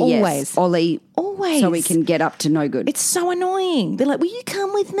 Summer, always. yes. Ollie, Always. so he can get up to no good. It's so annoying. They're like, will you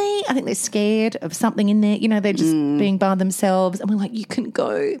come with me? I think they're scared of something in there. You know, they're just being by themselves. And we're like, you can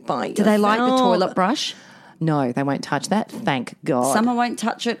go by yourself. Do they like the toilet brush? No, they won't touch that. Thank God. Summer won't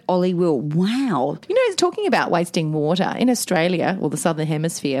touch it. Ollie will. Wow. You know, talking about wasting water, in Australia, or the Southern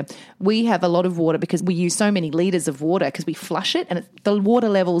Hemisphere, we have a lot of water because we use so many litres of water because we flush it and the water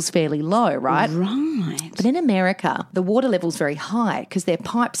level's fairly low, right? Right. But in America, the water level's very high because their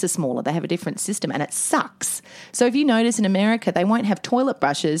pipes are smaller. They have a different system and it sucks. So if you notice in America, they won't have toilet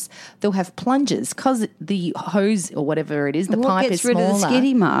brushes. They'll have plungers because the hose or whatever it is, the What pipe gets is rid smaller. of the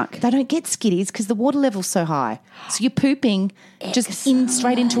skiddy mark? They don't get skiddies because the water level's so high. So you're pooping just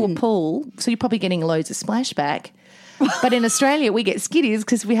straight into a pool. So you're probably getting loads of splashback. But in Australia, we get skiddies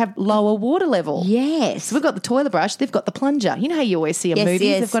because we have lower water level. Yes. So we've got the toilet brush, they've got the plunger. You know how you always see in Yes, movies,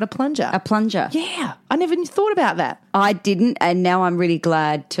 yes. they've got a plunger. A plunger. Yeah. I never even thought about that. I didn't, and now I'm really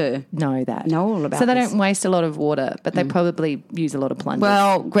glad to Know that. know all about So they this. don't waste a lot of water, but they probably use a lot of plungers.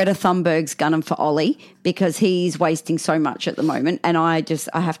 Well, Greta Thunberg's gunning for Ollie because he's wasting so much at the moment, and I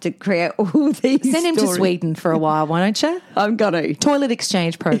have to create all these. Send him to stories. Sweden for a while, why don't you? I'm gonna. Toilet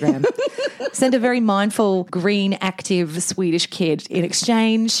exchange program. Send a very mindful, green, active Swedish kid in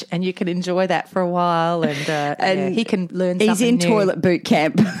exchange, and you can enjoy that for a while. And, yeah, he can learn something He's in new. toilet boot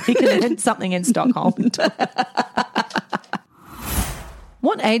camp. He can learn something in Stockholm.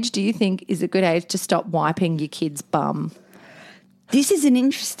 What age do you think is a good age to stop wiping your kid's bum? This is an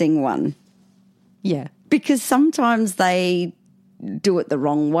interesting one Yeah. because sometimes they do it the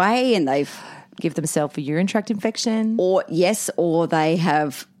wrong way, and they've Give themselves a urine tract infection. or they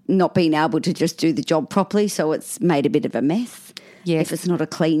have not been able to just do the job properly, so it's made a bit of a mess. Yes. If it's not a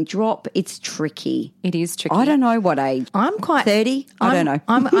clean drop, it's tricky. It is tricky. I don't know what age. I'm quite 30. I don't know.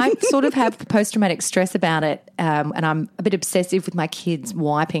 I sort of have post-traumatic stress about it, and I'm a bit obsessive with my kids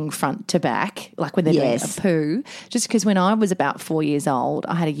wiping front to back, like when they're Yes. doing a poo. Just because when I was about 4 years old,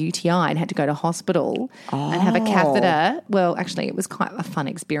 I had a UTI and had to go to hospital and have a catheter. Well, actually, it was quite a fun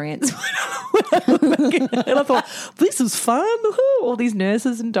experience. And I thought, this is fun. Woohoo. All these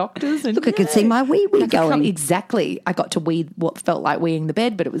nurses and doctors. And Look, I could see my wee going. Exactly. I got to wee what felt like weeing the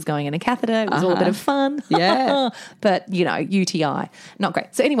bed, but it was going in a catheter. It was all a bit of fun. Yeah. But, you know, UTI, not great.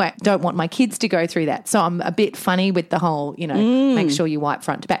 So anyway, don't want my kids to go through that. So I'm a bit funny with the whole, you know, make sure you wipe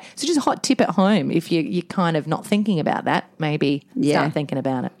front to back. So just a hot tip at home, if you're kind of not thinking about that, maybe start thinking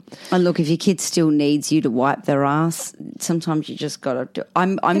about it. And look, if your kid still needs you to wipe their ass, sometimes you just got to do.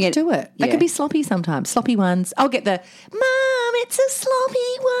 I'm Just do it. They Yeah. could be sloppy sometimes. Sloppy ones. I'll get the, Mum, it's a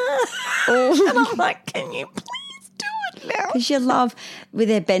sloppy one. And I'm like, can you please do it now? Because you love with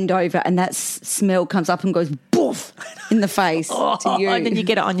their bend over and that smell comes up and goes boof in the face to you. And then you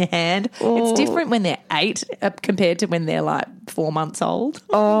get it on your hand. It's different when they're 8 compared to when they're like 4 months old.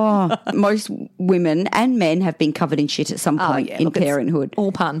 Most women and men have been covered in shit at some point in Look, it's parenthood.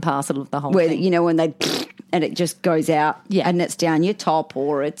 all part and parcel of the whole Where, thing. you know, when they and it just goes out and it's down your top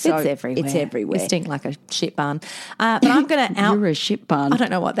or it's everywhere. It's everywhere. You stink like a shit bun. But I'm going to out. You're a shit bun. I don't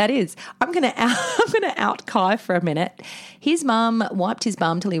know what that is. I'm going to out Kai for a minute. His mum wiped his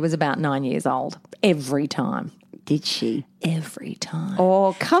bum till he was about 9 years old. Every time. Did she? Every time.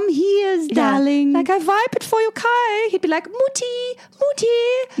 Oh, come here, darling. Like, I wipe it for you, Kai. He'd be like, Mutti.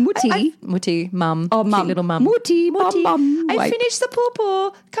 Mutti, mum. Oh, Cute mum. little mum. Mutti, bum. I Wipe. finished the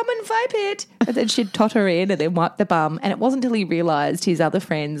poo-poo. Come and wipe it. And then she'd totter in and then wipe the bum. And it wasn't until he realised his other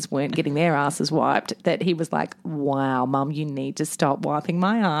friends weren't getting their asses wiped that he was like, wow, mum, you need to stop wiping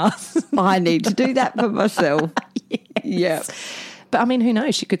my ass. I need to do that for myself. Yeah. But I mean, who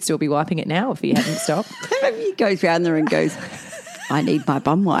knows? She could still be wiping it now if he hadn't stopped. He goes round there and goes, I need my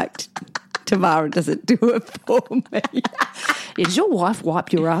bum wiped. Tamara doesn't do it for me. Yeah, does your wife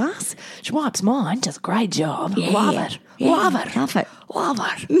wipe your ass? She wipes mine. Does a great job. Yeah. Love it. Yeah, Love it. love it. Love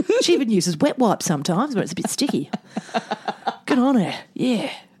it. She even uses wet wipes sometimes, but it's a bit sticky. Good on her. Yeah.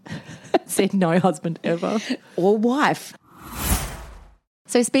 Said no husband ever. Or wife.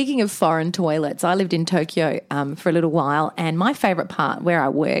 So speaking of foreign toilets, I lived in Tokyo for a little while, and my favourite part where I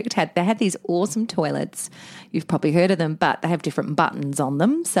worked, they had these awesome toilets. You've probably heard of them, but they have different buttons on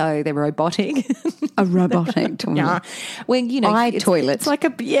them, so they're robotic. A robotic toilet. Yeah. Well, toilets. It's like a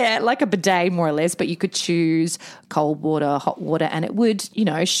bidet more or less, but you could choose cold water, hot water, and it would,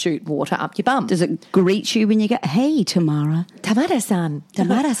 shoot water up your bum. Does it greet you when you go, hey, Tamara? Tamara-san.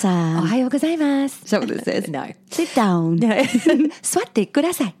 Tamara-san. Ohayou gozaimasu. Is that what it says? No. Sit down. No. Suatte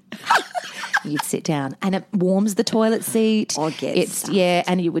kudasai. You'd sit down, and it warms the toilet seat. I guess.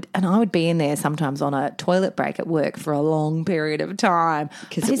 And I would be in there sometimes on a toilet break at work for a long period of time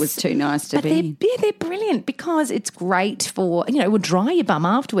because it was too nice to be. They're brilliant because it's great for it would dry your bum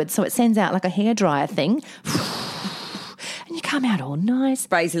afterwards, so it sends out like a hairdryer thing, and you come out all nice.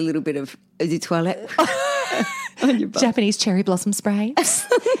 Sprays a little bit of the toilet. Japanese cherry blossom spray.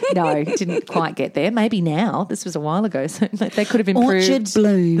 No, didn't quite get there. Maybe now. This was a while ago, so they could have improved Orchard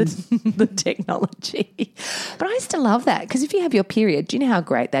bloom. the technology. But I used to love that because if you have your period, do you know how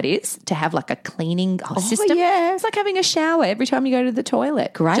great that is to have like a cleaning system? Yeah. It's like having a shower every time you go to the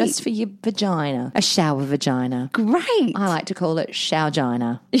toilet. Great. Just for your vagina. A shower vagina. Great. I like to call it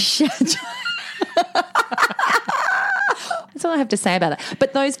showgina. That's all I have to say about that.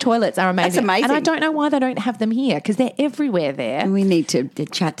 But those toilets are amazing. That's amazing. And I don't know why they don't have them here because they're everywhere there. We need to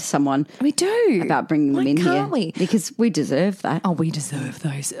chat to someone. We do. About bringing them in here. Can't we? Because we deserve that. Oh, we deserve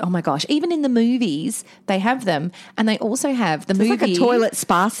those. Oh, my gosh. Even in the movies, they have them. And they also have the movie. It's like a toilet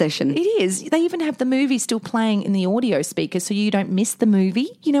spa session. It is. They even have the movie still playing in the audio speakers so you don't miss the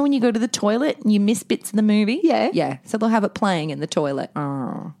movie. You know when you go to the toilet and you miss bits of the movie? Yeah. Yeah. So they'll have it playing in the toilet.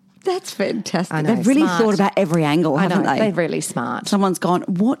 Oh. That's fantastic. I know, They've really smart. thought about every angle, haven't they? They're really smart. Someone's gone,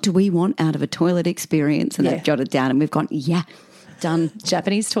 what do we want out of a toilet experience? And they've jotted down and we've gone, yeah, done.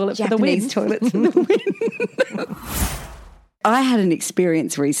 Japanese toilet for the win. Toilet for the win. I had an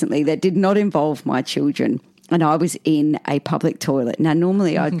experience recently that did not involve my children. And I was in a public toilet. Now,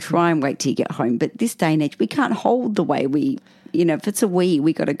 normally I try and wait till you get home, but this day and age, we can't hold the way we, if it's a wee,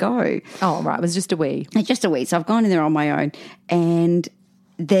 we got to go. Oh, right. It was just a wee. Just a wee. So I've gone in there on my own and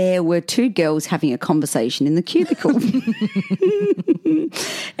there were two girls having a conversation in the cubicle.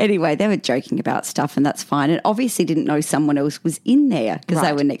 Anyway, they were joking about stuff and that's fine. And obviously didn't know someone else was in there because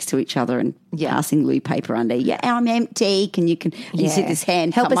they were next to each other and passing loo paper under. Yeah, I'm empty. Can you see this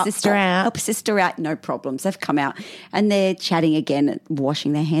hand? Help come a up? sister out. Help a sister out. No problems. They've come out and they're chatting again and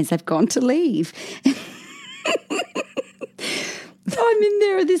washing their hands. They've gone to leave. I'm in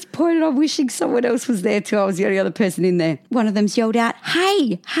there at this point and I'm wishing someone else was there too. I was the only other person in there. One of them's yelled out,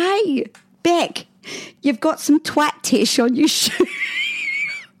 hey, Beck, you've got some twat tish on your shoe.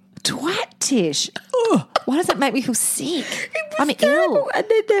 Twat tish? Why does that make me feel sick? I'm terrible. ill. And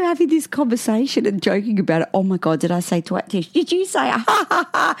then they're having this conversation and joking about it. Oh, my God, did I say twat tish? Did you say ha, ha,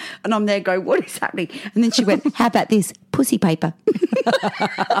 ha? And I'm there going, what is happening? And then she went, how about this? Pussy paper.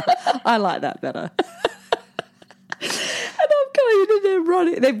 I like that better. And I'm going in and they're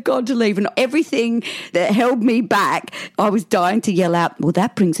running. They've gone to leave. And everything that held me back, I was dying to yell out, well,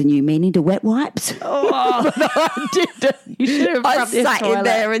 that brings a new meaning to wet wipes. Oh, no, I didn't. You should have I sat in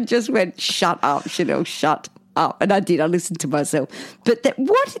there and just went, shut up, Chanel, shut up. And I did. I listened to myself. But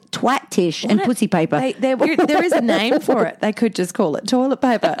what? Twat tish and pussy paper. There is a name for it. They could just call it toilet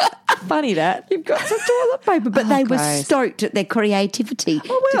paper. Funny that. You've got some toilet paper. But they were stoked at their creativity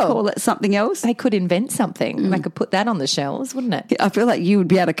to call it something else. They could invent something. They could put that on the shelves, wouldn't it? I feel like you would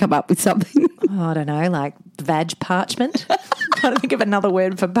be able to come up with something. Oh, I don't know, like vag parchment. Trying to think of another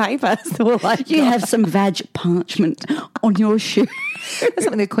word for paper. You have some vag parchment on your shoe. That's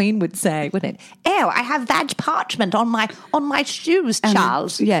something the Queen would say, wouldn't it? Oh, I have vag parchment on my shoes,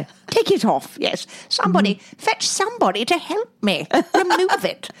 Charles. Yeah. Take it off. Yes. Somebody, fetch somebody to help me remove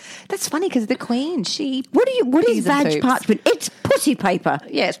it. That's funny because the Queen, What is vag parchment? It's pussy paper.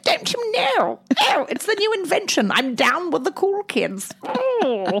 Yes. Don't you know? Oh, it's the new invention. I'm down with the cool kids.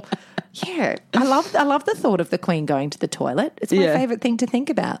 Oh. Yeah. I love the thought of the Queen going to the toilet. It's my favourite thing to think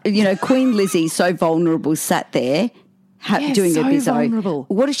about. Queen Lizzie, so vulnerable, sat there. Doing so a bizarre. vulnerable.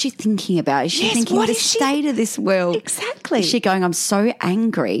 What is she thinking about? Is she thinking of the state of this world? Exactly. Is she going, I'm so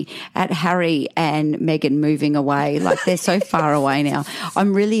angry at Harry and Meghan moving away. Like they're so far away now.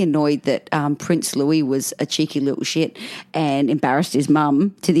 I'm really annoyed that Prince Louis was a cheeky little shit and embarrassed his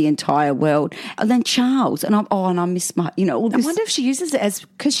mum to the entire world. And then Charles, and I miss my, all this. I wonder if she uses it as,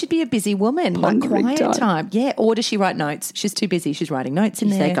 because she'd be a busy woman, like quiet time. Yeah, or does she write notes? She's too busy. She's writing notes in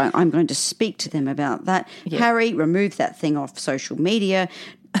there. They're going, I'm going to speak to them about that. Yeah. Harry, remove that thing off social media.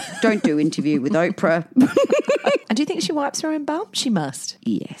 Don't do interview with Oprah. And do you think she wipes her own bum? She must.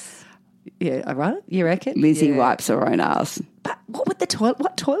 Yes. Yeah, all right. You reckon? Lizzie wipes her own ass. But what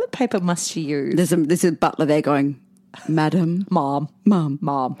toilet paper must she use? There's a butler there going, Madam. Mom.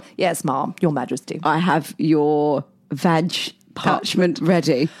 Yes, Mom. Your Majesty. I have your vag parchment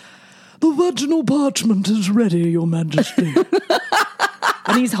ready. The vaginal parchment is ready, Your Majesty.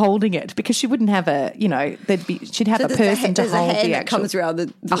 And he's holding it because she wouldn't have she'd have a person to hold the actual. Comes around a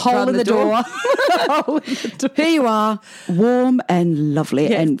hole in the door. Here you are, warm and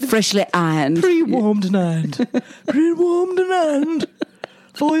lovely and freshly ironed. Pre-warmed and ironed. Pre-warmed and ironed.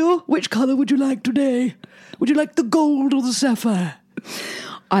 For you, which colour would you like today? Would you like the gold or the sapphire?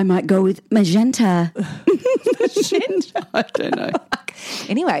 I might go with magenta. Magenta? I don't know.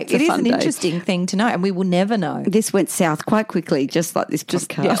 Anyway, it is an interesting thing to know, and we will never know. This went south quite quickly, just like this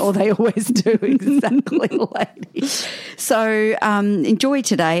podcast. Yeah, or they always do, exactly, ladies. So enjoy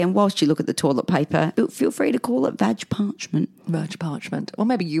today, and whilst you look at the toilet paper, feel free to call it vag parchment. Vag parchment. Or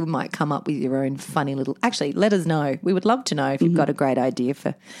maybe you might come up with your own funny little... Actually, let us know. We would love to know if you've got a great idea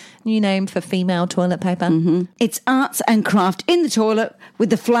for new name for female toilet paper. Mm-hmm. It's arts and craft in the toilet with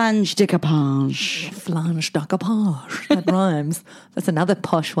the flange decoupage. Flange decoupage. That rhymes. That's another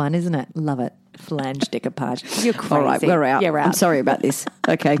posh one, isn't it? Love it. Flange decoupage. You're crazy. All right, we're out. You're out. I'm sorry about this.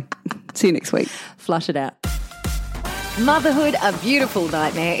 Okay. See you next week. Flush it out. Motherhood, A Beautiful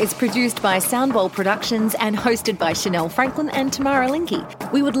Nightmare is produced by Soundbowl Productions and hosted by Chanel Franklin and Tamara Linky.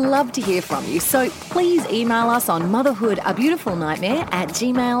 We would love to hear from you, so please email us on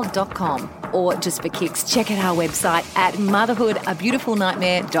motherhoodabeutifulnightmare@gmail.com. Or just for kicks, check out our website at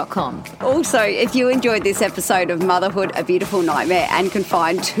motherhoodabeutifulnightmare.com. Also, if you enjoyed this episode of Motherhood, A Beautiful Nightmare and can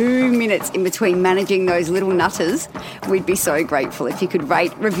find 2 minutes in between managing those little nutters, we'd be so grateful if you could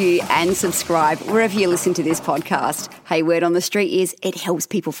rate, review and subscribe wherever you listen to this podcast. Hey, word on the street is it helps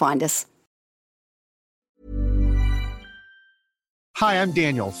people find us. Hi, I'm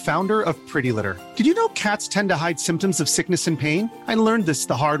Daniel, founder of Pretty Litter. Did you know cats tend to hide symptoms of sickness and pain? I learned this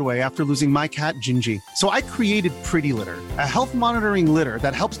the hard way after losing my cat, Gingy. So I created Pretty Litter, a health monitoring litter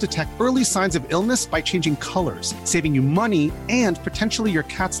that helps detect early signs of illness by changing colors, saving you money and potentially your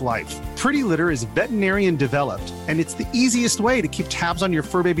cat's life. Pretty Litter is veterinarian developed, and it's the easiest way to keep tabs on your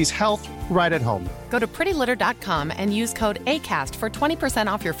fur baby's health right at home. Go to prettylitter.com and use code ACAST for 20%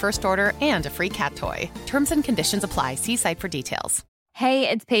 off your first order and a free cat toy. Terms and conditions apply. See site for details. Hey,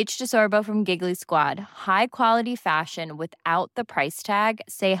 it's Paige DeSorbo from Giggly Squad. High quality fashion without the price tag.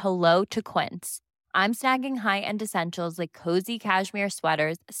 Say hello to Quince. I'm snagging high-end essentials like cozy cashmere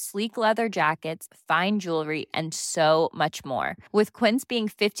sweaters, sleek leather jackets, fine jewelry, and so much more. With Quince being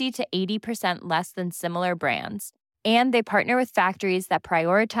 50 to 80% less than similar brands. And they partner with factories that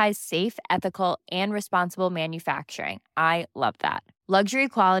prioritize safe, ethical, and responsible manufacturing. I love that. Luxury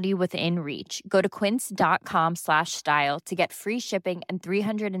quality within reach. Go to quince.com/style to get free shipping and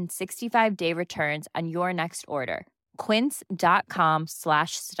 365-day returns on your next order.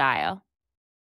 Quince.com/style.